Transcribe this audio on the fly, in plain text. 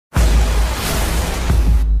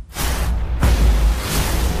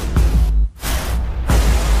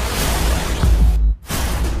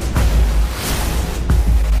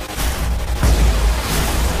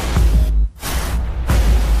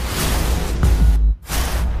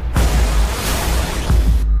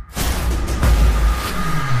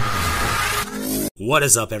What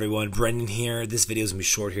is up, everyone? Brendan here. This video is going to be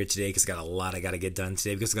short here today because I got a lot I got to get done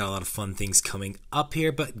today because I got a lot of fun things coming up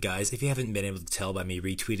here. But guys, if you haven't been able to tell by me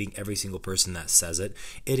retweeting every single person that says it,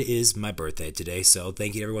 it is my birthday today. So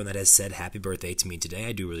thank you to everyone that has said happy birthday to me today.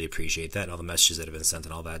 I do really appreciate that. All the messages that have been sent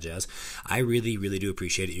and all that jazz. I really, really do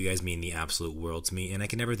appreciate it. You guys mean the absolute world to me, and I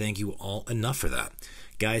can never thank you all enough for that.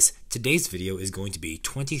 Guys, today's video is going to be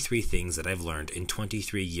 23 things that I've learned in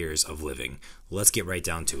 23 years of living. Let's get right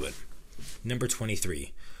down to it. Number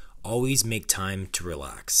 23. Always make time to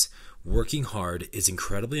relax. Working hard is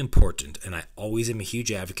incredibly important, and I always am a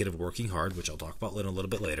huge advocate of working hard, which I'll talk about a little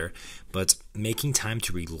bit later, but making time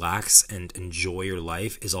to relax and enjoy your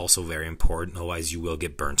life is also very important, otherwise you will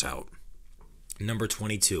get burnt out. Number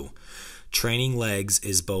 22. Training legs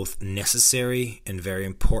is both necessary and very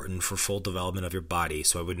important for full development of your body,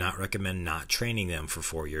 so I would not recommend not training them for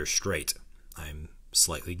 4 years straight. I'm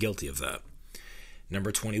slightly guilty of that.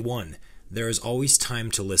 Number 21. There is always time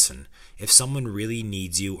to listen. If someone really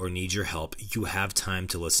needs you or needs your help, you have time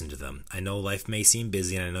to listen to them. I know life may seem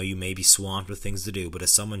busy and I know you may be swamped with things to do, but if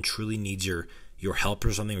someone truly needs your help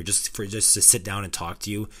or something, or just to sit down and talk to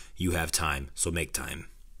you, you have time, so make time.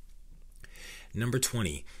 Number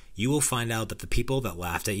 20. You will find out that the people that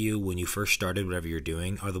laughed at you when you first started whatever you're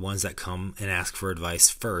doing are the ones that come and ask for advice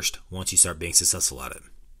first once you start being successful at it.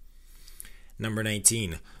 Number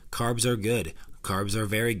 19. Carbs are good. Carbs are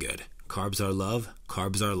very good. Carbs are love.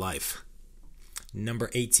 Carbs are life. Number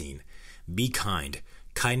 18. Be kind.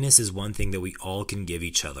 Kindness is one thing that we all can give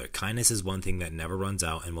each other. Kindness is one thing that never runs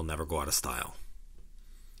out and will never go out of style.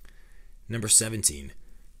 Number 17.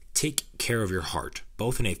 Take care of your heart,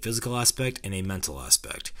 both in a physical aspect and a mental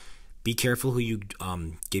aspect. Be careful who you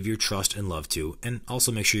give your trust and love to, and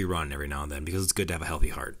also make sure you run every now and then because it's good to have a healthy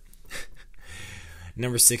heart.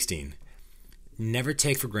 Number 16. Never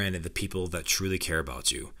take for granted the people that truly care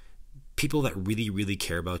about you. People that really, really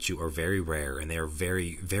care about you are very rare, and they are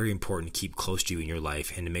very, very important to keep close to you in your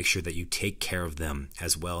life and to make sure that you take care of them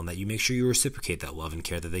as well and that you make sure you reciprocate that love and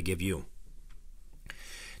care that they give you.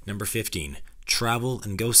 Number 15. Travel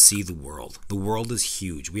and go see the world. The world is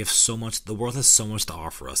huge. The world has so much to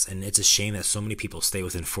offer us, and it's a shame that so many people stay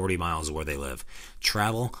within 40 miles of where they live.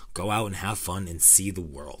 Travel, go out and have fun and see the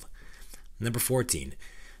world. Number 14.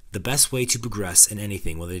 The best way to progress in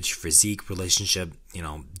anything, whether it's your physique, relationship,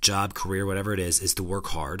 job, career, whatever it is to work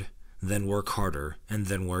hard, then work harder, and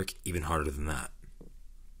then work even harder than that.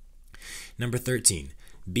 Number 13.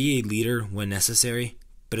 Be a leader when necessary,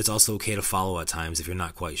 but it's also okay to follow at times if you're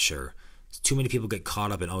not quite sure. Too many people get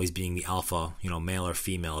caught up in always being the alpha, male or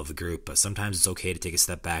female of the group, but sometimes it's okay to take a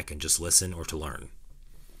step back and just listen or to learn.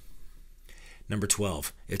 Number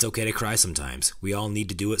 12. It's okay to cry sometimes. We all need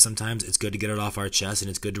to do it sometimes. It's good to get it off our chest, and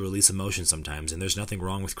it's good to release emotion sometimes, and there's nothing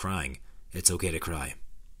wrong with crying. It's okay to cry.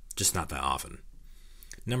 Just not that often.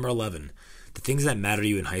 Number 11. The things that matter to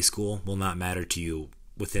you in high school will not matter to you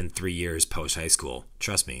within 3 years post-high school.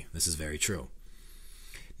 Trust me, this is very true.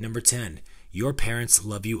 Number 10. Your parents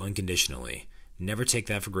love you unconditionally. Never take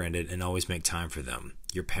that for granted and always make time for them.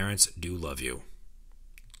 Your parents do love you,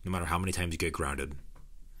 no matter how many times you get grounded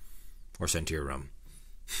or sent to your room.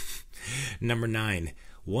 Number 9.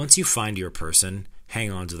 Once you find your person,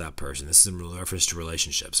 hang on to that person. This is in reference to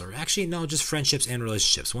relationships, or actually, no, just friendships and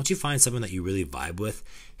relationships. Once you find someone that you really vibe with,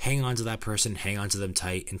 hang on to that person, hang on to them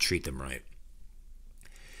tight, and treat them right.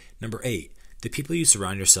 Number 8. The people you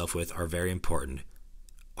surround yourself with are very important.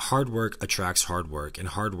 Hard work attracts hard work, and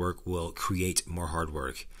hard work will create more hard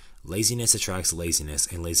work. Laziness attracts laziness,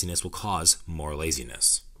 and laziness will cause more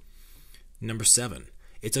laziness. Number 7.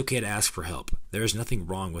 It's okay to ask for help. There is nothing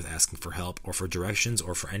wrong with asking for help or for directions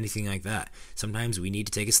or for anything like that. Sometimes we need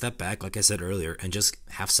to take a step back, like I said earlier, and just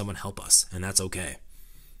have someone help us, and that's okay.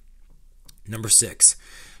 Number 6.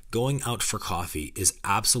 Going out for coffee is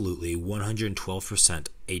absolutely 112%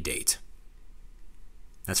 a date.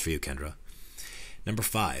 That's for you, Kendra. Number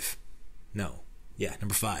 5.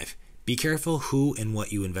 Number 5. Be careful who and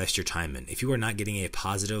what you invest your time in. If you are not getting a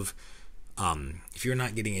positive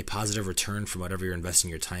return from whatever you're investing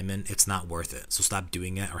your time in, it's not worth it. So stop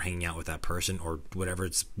doing it or hanging out with that person or whatever.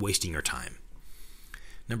 It's wasting your time.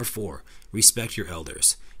 Number 4, respect your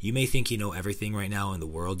elders. You may think you know everything right now in the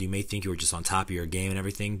world. You may think you're just on top of your game and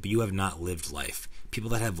everything, but you have not lived life.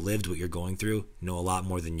 People that have lived what you're going through know a lot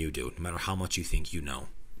more than you do, no matter how much you think you know.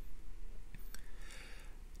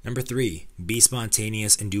 Number 3, be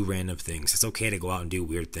spontaneous and do random things. It's okay to go out and do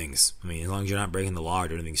weird things. As long as you're not breaking the law or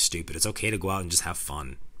doing anything stupid, it's okay to go out and just have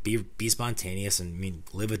fun. Be spontaneous and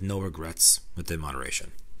live with no regrets within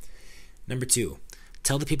moderation. Number 2,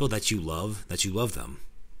 tell the people that you love them,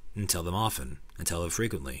 and tell them often, and tell them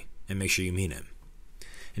frequently, and make sure you mean it.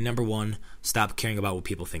 And number one, stop caring about what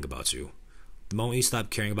people think about you. The moment you stop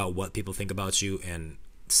caring about what people think about you and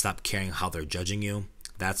stop caring how they're judging you,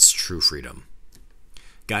 that's true freedom.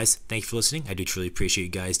 Guys, thank you for listening. I do truly appreciate you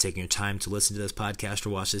guys taking your time to listen to this podcast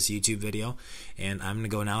or watch this YouTube video. And I'm going to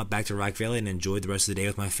go now back to Rock Valley and enjoy the rest of the day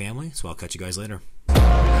with my family. So I'll catch you guys later.